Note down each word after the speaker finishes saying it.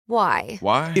Why?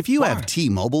 Why? If you have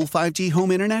T-Mobile 5G home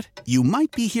internet, you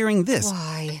might be hearing this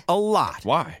Why? a lot.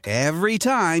 Why? Every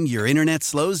time your internet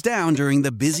slows down during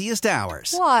the busiest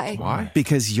hours. Why? Why?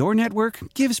 Because your network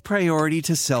gives priority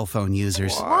to cell phone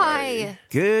users. Why?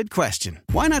 Good question.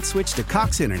 Why not switch to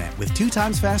Cox Internet with 2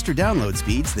 times faster download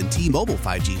speeds than T-Mobile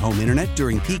 5G home internet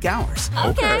during peak hours?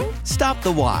 Okay. Stop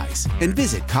the whys and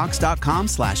visit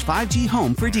cox.com/5G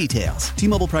home for details.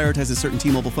 T-Mobile prioritizes certain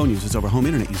T-Mobile phone users over home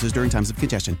internet users during times of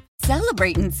congestion.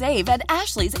 Celebrate and save at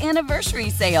Ashley's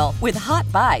Anniversary Sale. With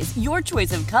Hot Buys, your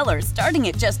choice of colors starting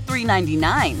at just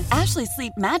 $3.99. Ashley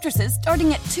Sleep mattresses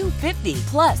starting at $2.50.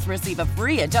 Plus, receive a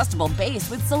free adjustable base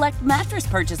with select mattress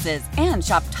purchases. And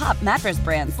shop top mattress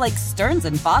brands like Stearns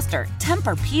 & Foster,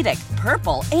 Tempur-Pedic,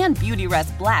 Purple, and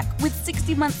Beautyrest Black with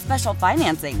 60-month special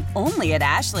financing. Only at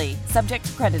Ashley. Subject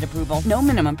to credit approval. No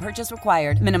minimum purchase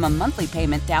required. Minimum monthly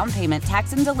payment, down payment,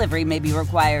 tax, and delivery may be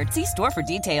required. See store for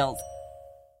details.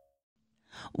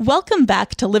 Welcome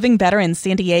back to Living Better in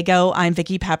San Diego. I'm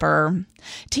Vicki Pepper.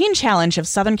 Teen Challenge of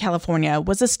Southern California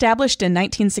was established in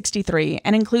 1963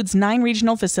 and includes 9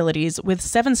 regional facilities with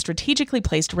 7 strategically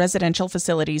placed residential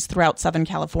facilities throughout Southern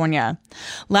California.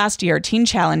 Last year, Teen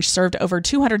Challenge served over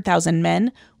 200,000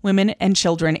 men, women, and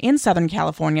children in Southern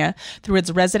California through its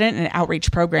resident and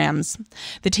outreach programs.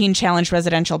 The Teen Challenge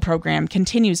residential program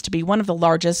continues to be one of the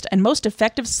largest and most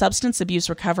effective substance abuse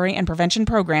recovery and prevention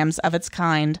programs of its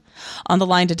kind. On the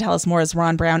line to tell us more is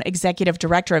Ron Brown, Executive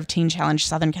Director of Teen Challenge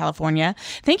Southern California.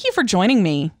 Thank you for joining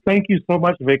me. Thank you so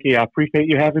much, Vicki. I appreciate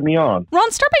you having me on.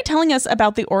 Ron, start by telling us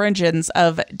about the origins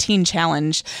of Teen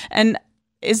Challenge. And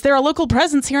is there a local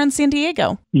presence here in San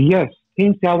Diego? Yes,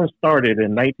 Teen Challenge started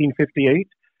in 1958.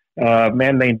 A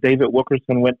man named David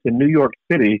Wilkerson went to New York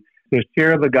City to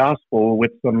share the gospel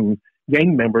with some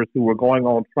gang members who were going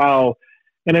on trial.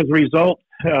 And as a result,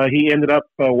 he ended up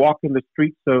walking the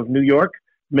streets of New York,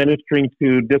 ministering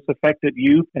to disaffected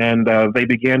youth, and they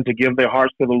began to give their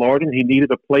hearts to the Lord, and he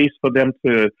needed a place for them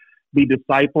to be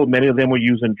discipled. Many of them were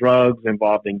using drugs,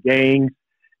 involved in gangs,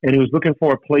 and he was looking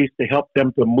for a place to help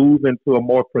them to move into a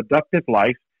more productive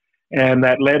life, and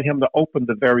that led him to open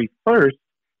the very first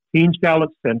Teen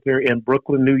Challenge Center in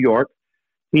Brooklyn, New York.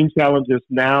 Teen Challenge is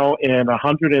now in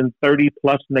 130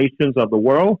 plus nations of the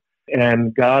world,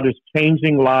 and God is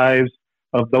changing lives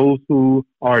of those who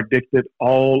are addicted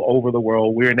all over the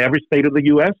world. We're in every state of the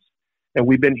U.S., and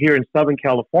we've been here in Southern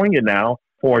California now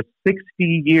for 60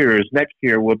 years. Next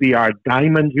year will be our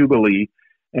Diamond Jubilee,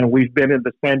 and we've been in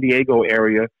the San Diego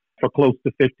area for close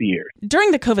to 50 years.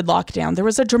 During the COVID lockdown, there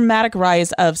was a dramatic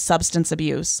rise of substance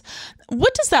abuse.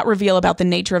 What does that reveal about the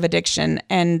nature of addiction,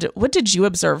 and what did you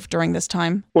observe during this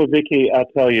time? Well, Vicki, I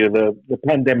tell you, the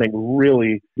pandemic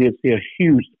really did see a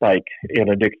huge spike in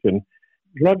addiction.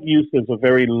 Drug use is a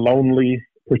very lonely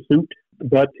pursuit,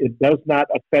 but it does not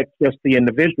affect just the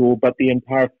individual, but the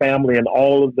entire family and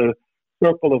all of the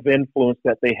circle of influence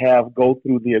that they have go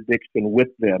through the addiction with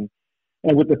them.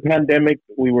 And with the pandemic,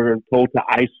 we were told to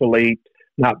isolate,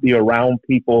 not be around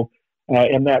people,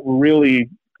 and that really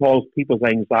caused people's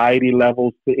anxiety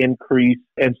levels to increase.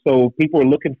 And so people were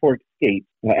looking for escape.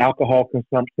 Alcohol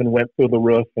consumption went through the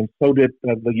roof, and so did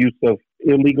the use of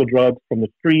illegal drugs from the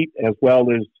street, as well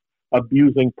as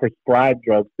abusing prescribed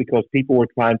drugs, because people were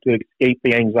trying to escape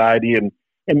the anxiety and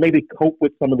maybe cope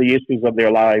with some of the issues of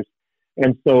their lives.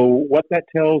 And so what that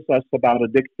tells us about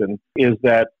addiction is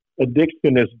that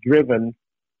addiction is driven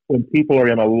when people are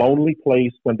in a lonely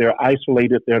place, when they're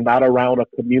isolated, they're not around a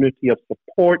community of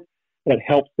support that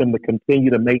helps them to continue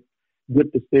to make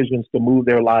good decisions to move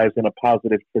their lives in a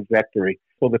positive trajectory.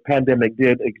 So the pandemic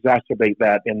did exacerbate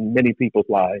that in many people's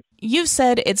lives. You've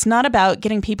said it's not about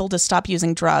getting people to stop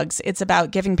using drugs. It's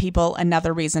about giving people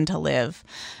another reason to live.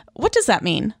 What does that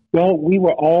mean? Well, we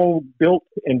were all built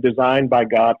and designed by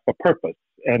God for purpose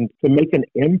and to make an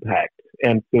impact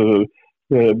and to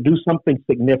do something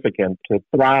significant, to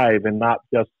thrive and not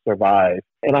just survive.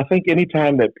 And I think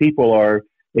anytime that people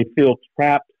they feel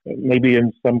trapped, maybe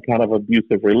in some kind of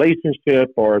abusive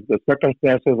relationship, or the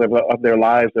circumstances of their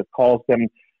lives have caused them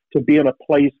to be in a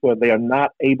place where they are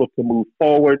not able to move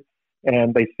forward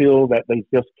and they feel that they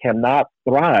just cannot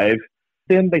thrive,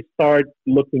 then they start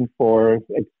looking for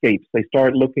escapes. They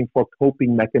start looking for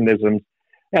coping mechanisms.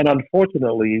 And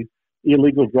unfortunately,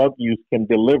 illegal drug use can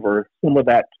deliver some of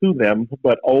that to them,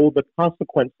 but all the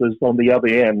consequences on the other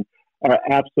end are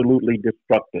absolutely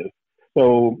destructive.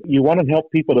 So you want to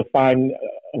help people to find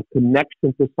a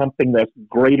connection to something that's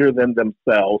greater than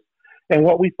themselves. And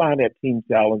what we find at Teen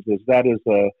Challenge is that is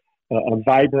a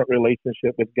vibrant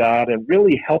relationship with God, and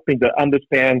really helping to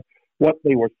understand what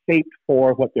they were shaped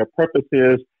for, what their purpose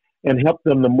is, and help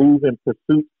them to move in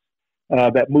pursuits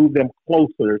that move them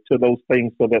closer to those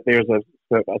things so that there's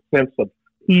a sense of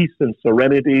peace and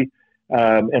serenity,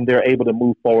 and they're able to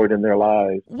move forward in their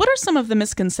lives. What are some of the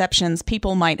misconceptions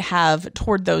people might have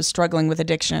toward those struggling with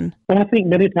addiction? Well, I think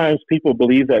many times people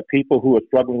believe that people who are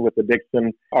struggling with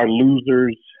addiction are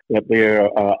losers, that they're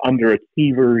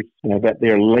underachievers, that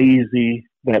they're lazy,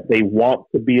 that they want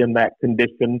to be in that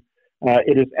condition.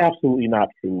 It is absolutely not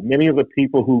true. Many of the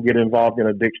people who get involved in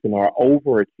addiction are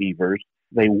overachievers.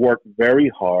 They work very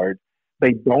hard.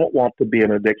 They don't want to be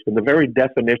in addiction. The very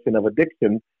definition of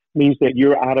addiction means that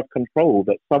you're out of control,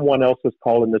 that someone else is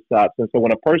calling the shots. And so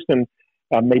when a person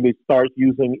maybe starts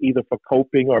using either for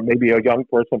coping or maybe a young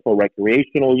person for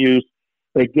recreational use,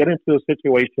 they get into a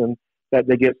situation that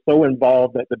they get so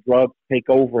involved that the drugs take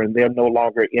over and they're no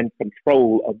longer in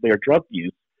control of their drug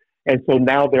use. And so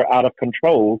now they're out of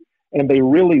control and they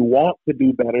really want to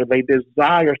do better. They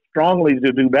desire strongly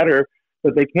to do better,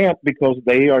 but they can't because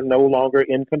they are no longer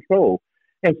in control.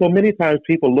 And so many times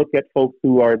people look at folks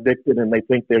who are addicted and they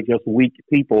think they're just weak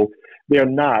people. They're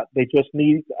not. They just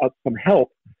need some help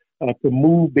to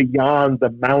move beyond the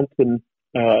mountain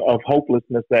of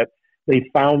hopelessness that they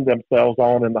found themselves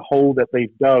on and the hole that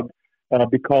they've dug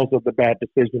because of the bad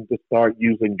decision to start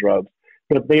using drugs.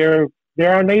 But they're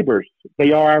our neighbors.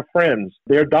 They are our friends.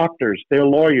 They're doctors. They're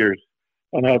lawyers.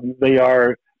 They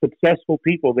are successful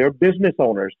people. They're business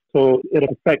owners. So it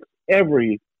affects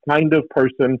every kind of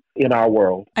person in our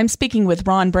world. I'm speaking with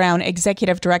Ron Brown,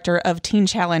 Executive Director of Teen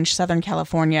Challenge Southern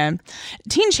California.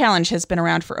 Teen Challenge has been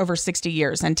around for over 60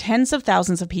 years, and tens of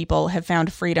thousands of people have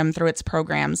found freedom through its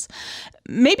programs.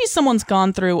 Maybe someone's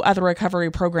gone through other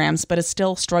recovery programs but is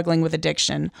still struggling with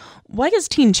addiction. Why is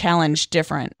Teen Challenge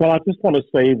different? Well, I just want to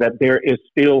say that there is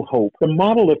still hope. The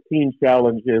model of Teen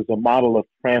Challenge is a model of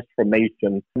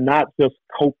transformation, not just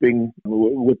coping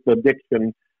with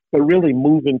addiction, but really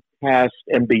moving past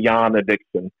and beyond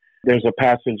addiction. There's a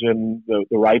passage in the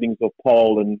writings of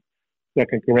Paul in 2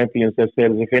 Corinthians that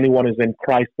says, if anyone is in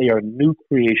Christ, they are a new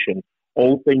creation.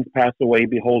 Old things pass away,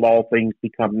 behold, all things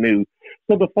become new.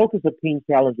 So the focus of Teen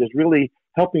Challenge is really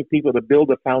helping people to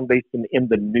build a foundation in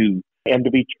the new and to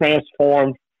be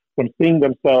transformed from seeing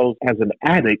themselves as an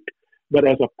addict, but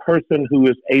as a person who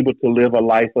is able to live a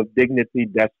life of dignity,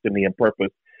 destiny, and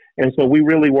purpose. And so we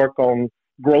really work on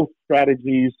growth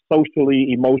strategies,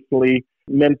 socially, emotionally,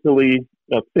 mentally,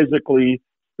 physically,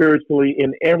 spiritually,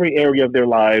 in every area of their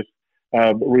lives,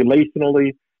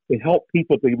 relationally, to help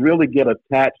people to really get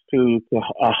attached to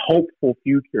a hopeful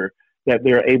future that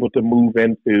they're able to move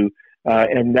into.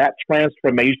 And that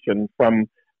transformation from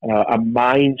a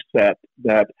mindset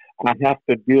that I have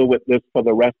to deal with this for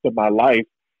the rest of my life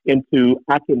into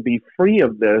I can be free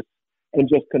of this and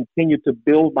just continue to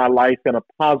build my life in a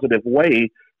positive way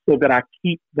so that I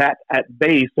keep that at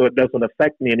bay so it doesn't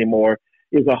affect me anymore,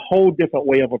 is a whole different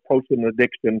way of approaching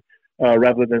addiction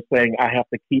rather than saying I have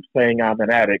to keep saying I'm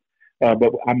an addict.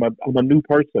 But I'm a new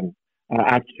person.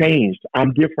 I've changed.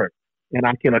 I'm different. And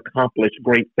I can accomplish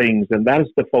great things. And that is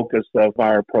the focus of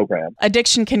our program.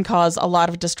 Addiction can cause a lot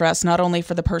of distress, not only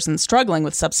for the person struggling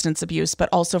with substance abuse, but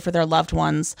also for their loved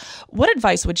ones. What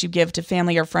advice would you give to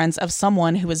family or friends of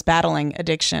someone who is battling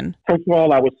addiction? First of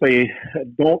all, I would say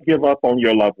don't give up on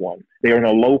your loved one. They're in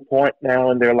a low point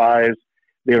now in their lives.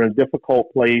 They're in a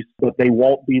difficult place, but they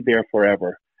won't be there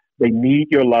forever. They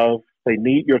need your love. They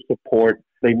need your support.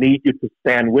 They need you to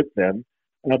stand with them.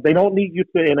 They don't need you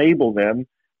to enable them.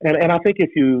 And I think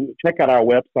if you check out our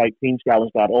website,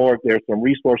 teenchallenge.org, there's some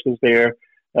resources there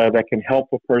that can help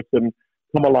a person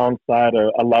come alongside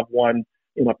a loved one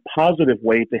in a positive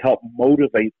way to help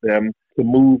motivate them to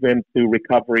move into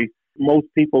recovery. Most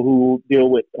people who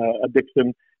deal with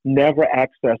addiction never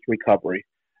access recovery.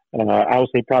 I would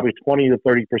say probably 20 to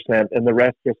 30%, and the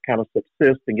rest just kind of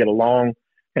subsist and get along.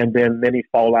 And then many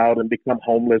fall out and become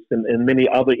homeless and many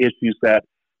other issues that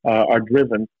are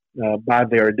driven by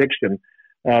their addiction.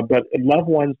 But loved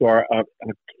ones are a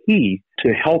key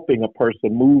to helping a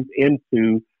person move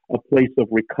into a place of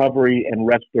recovery and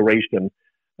restoration.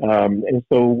 And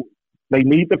so they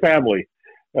need the family,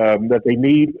 that they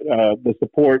need the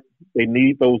support. They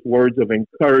need those words of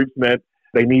encouragement.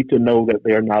 They need to know that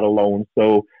they're not alone.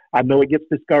 So I know it gets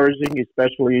discouraging,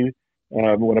 especially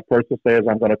when a person says,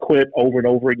 I'm going to quit over and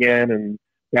over again, and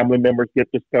family members get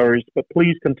discouraged, but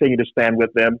please continue to stand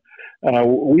with them.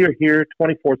 We are here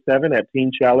 24/7 at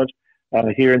Teen Challenge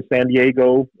here in San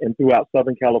Diego and throughout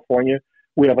Southern California.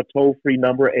 We have a toll-free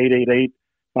number,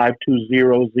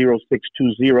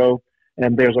 888-520-0620,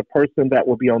 and there's a person that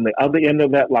will be on the other end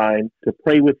of that line to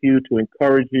pray with you, to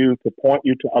encourage you, to point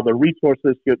you to other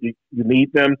resources if you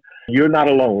need them. You're not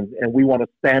alone, and we want to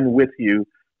stand with you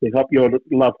to help your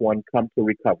loved one come to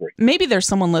recovery. Maybe there's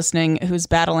someone listening who's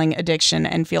battling addiction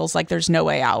and feels like there's no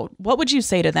way out. What would you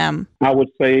say to them? I would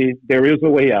say there is a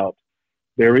way out.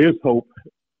 There is hope.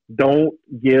 Don't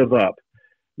give up.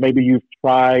 Maybe you've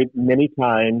tried many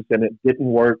times and it didn't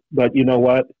work, but you know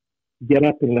what? Get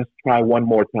up and let's try one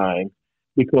more time,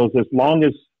 because as long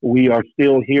as we are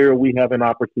still here, we have an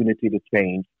opportunity to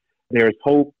change. There's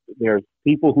hope. There's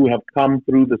people who have come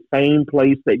through the same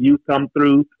place that you've come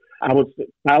through. I would say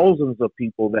thousands of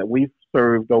people that we've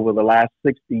served over the last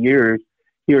 60 years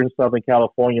here in Southern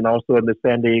California and also in the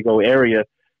San Diego area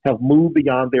have moved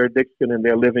beyond their addiction, and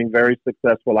they're living very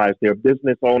successful lives. They're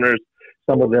business owners.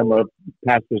 Some of them are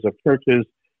pastors of churches,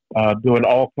 doing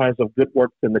all kinds of good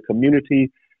works in the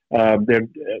community.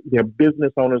 They're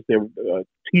business owners. They're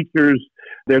teachers.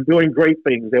 They're doing great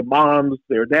things. They're moms.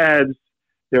 They're dads.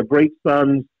 They're great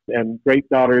sons and great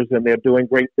daughters, and they're doing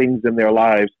great things in their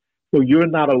lives. So you're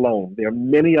not alone. There are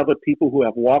many other people who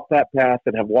have walked that path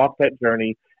and have walked that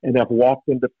journey and have walked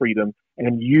into freedom,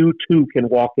 and you too can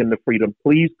walk into freedom.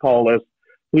 Please call us.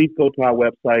 Please go to our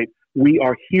website. We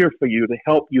are here for you to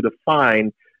help you to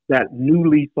find that new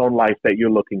lease on life that you're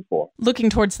looking for. Looking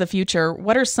towards the future,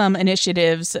 what are some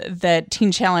initiatives that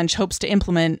Teen Challenge hopes to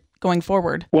implement going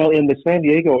forward? Well, in the San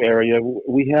Diego area,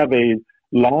 we have a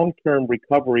long-term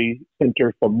recovery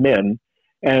center for men,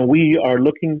 and we are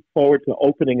looking forward to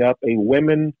opening up a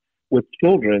women with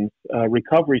children's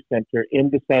recovery center in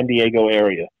the San Diego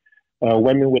area.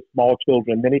 Women with small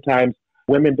children. Many times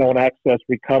women don't access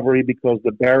recovery because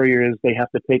the barrier is they have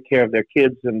to take care of their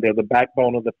kids and they're the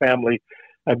backbone of the family.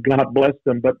 God bless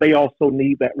them, but they also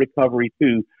need that recovery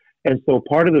too. And so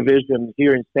part of the vision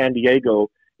here in San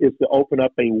Diego is to open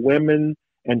up a women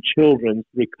and children's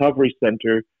recovery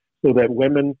center so that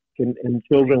women and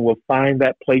children will find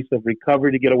that place of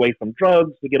recovery to get away from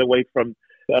drugs, to get away from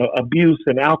abuse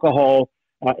and alcohol,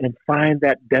 and find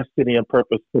that destiny and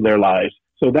purpose for their lives.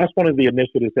 So that's one of the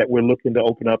initiatives that we're looking to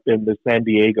open up in the San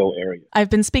Diego area.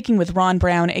 I've been speaking with Ron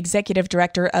Brown, Executive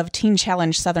Director of Teen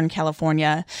Challenge Southern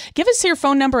California. Give us your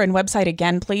phone number and website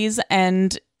again, please.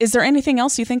 And is there anything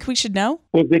else you think we should know?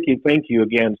 Well, Vicki, thank you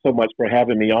again so much for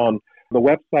having me on. The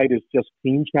website is just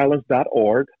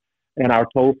teenchallenge.org, and our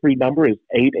toll-free number is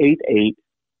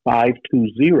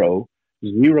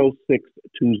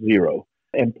 888-520-0620.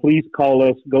 And please call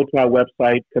us, go to our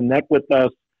website, connect with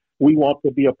us. We want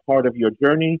to be a part of your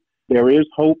journey. There is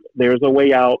hope. There is a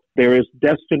way out. There is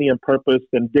destiny and purpose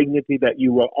and dignity that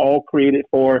you were all created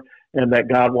for and that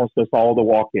God wants us all to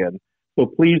walk in. So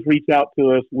please reach out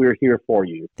to us. We're here for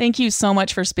you. Thank you so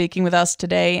much for speaking with us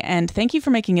today, and thank you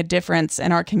for making a difference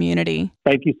in our community.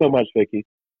 Thank you so much, Vicki.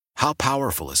 How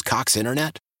powerful is Cox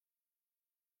Internet?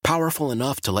 Powerful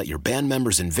enough to let your band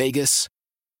members in Vegas,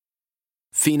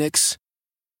 Phoenix,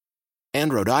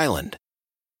 and Rhode Island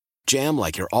jam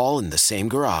like you're all in the same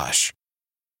garage.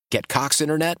 Get Cox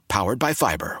Internet powered by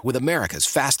fiber with America's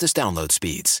fastest download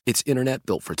speeds. It's internet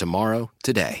built for tomorrow,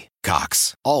 today.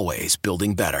 Cox, always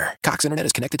building better. Cox Internet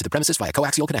is connected to the premises via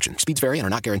coaxial connection. Speeds vary and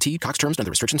are not guaranteed. Cox terms and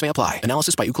other restrictions may apply.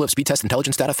 Analysis by Ookla Speed Test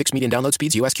Intelligence Data. Fixed median download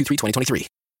speeds. US Q3 2023.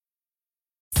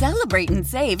 Celebrate and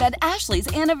save at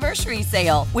Ashley's Anniversary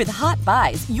Sale. With Hot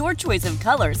Buys, your choice of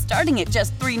colors starting at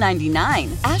just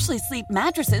 $3.99. Ashley Sleep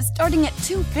mattresses starting at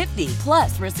 $2.50.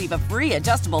 Plus, receive a free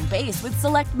adjustable base with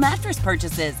select mattress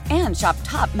purchases. And shop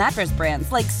top mattress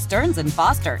brands like Stearns &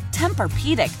 Foster,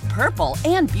 Tempur-Pedic, Purple,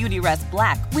 and Beautyrest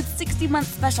Black with 60-month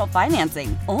special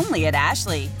financing. Only at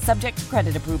Ashley. Subject to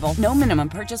credit approval. No minimum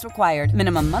purchase required.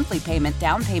 Minimum monthly payment,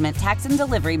 down payment, tax, and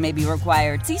delivery may be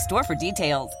required. See store for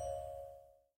details.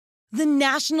 The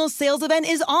national sales event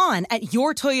is on at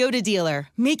your Toyota dealer,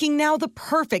 making now the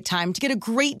perfect time to get a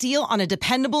great deal on a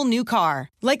dependable new car.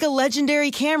 Like a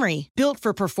legendary Camry, built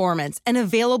for performance and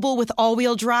available with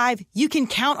all-wheel drive, you can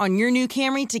count on your new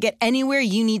Camry to get anywhere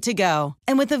you need to go.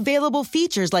 And with available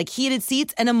features like heated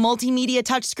seats and a multimedia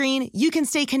touchscreen, you can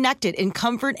stay connected in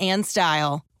comfort and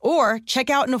style. Or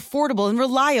check out an affordable and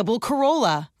reliable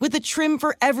Corolla with a trim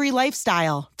for every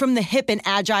lifestyle, from the hip and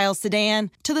agile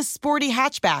sedan to the sporty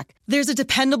hatchback. There's a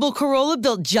dependable Corolla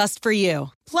built just for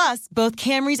you. Plus, both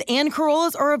Camrys and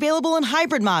Corollas are available in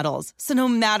hybrid models, so no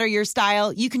matter your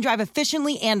style, you can drive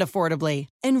efficiently and affordably.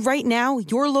 And right now,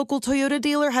 your local Toyota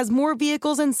dealer has more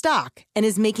vehicles in stock and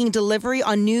is making delivery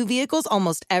on new vehicles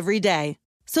almost every day.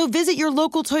 So visit your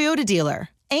local Toyota dealer.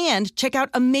 And check out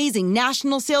amazing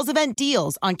national sales event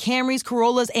deals on Camrys,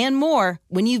 Corollas, and more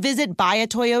when you visit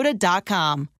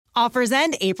buyatoyota.com. Offers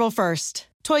end April 1st.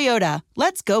 Toyota,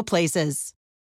 let's go places.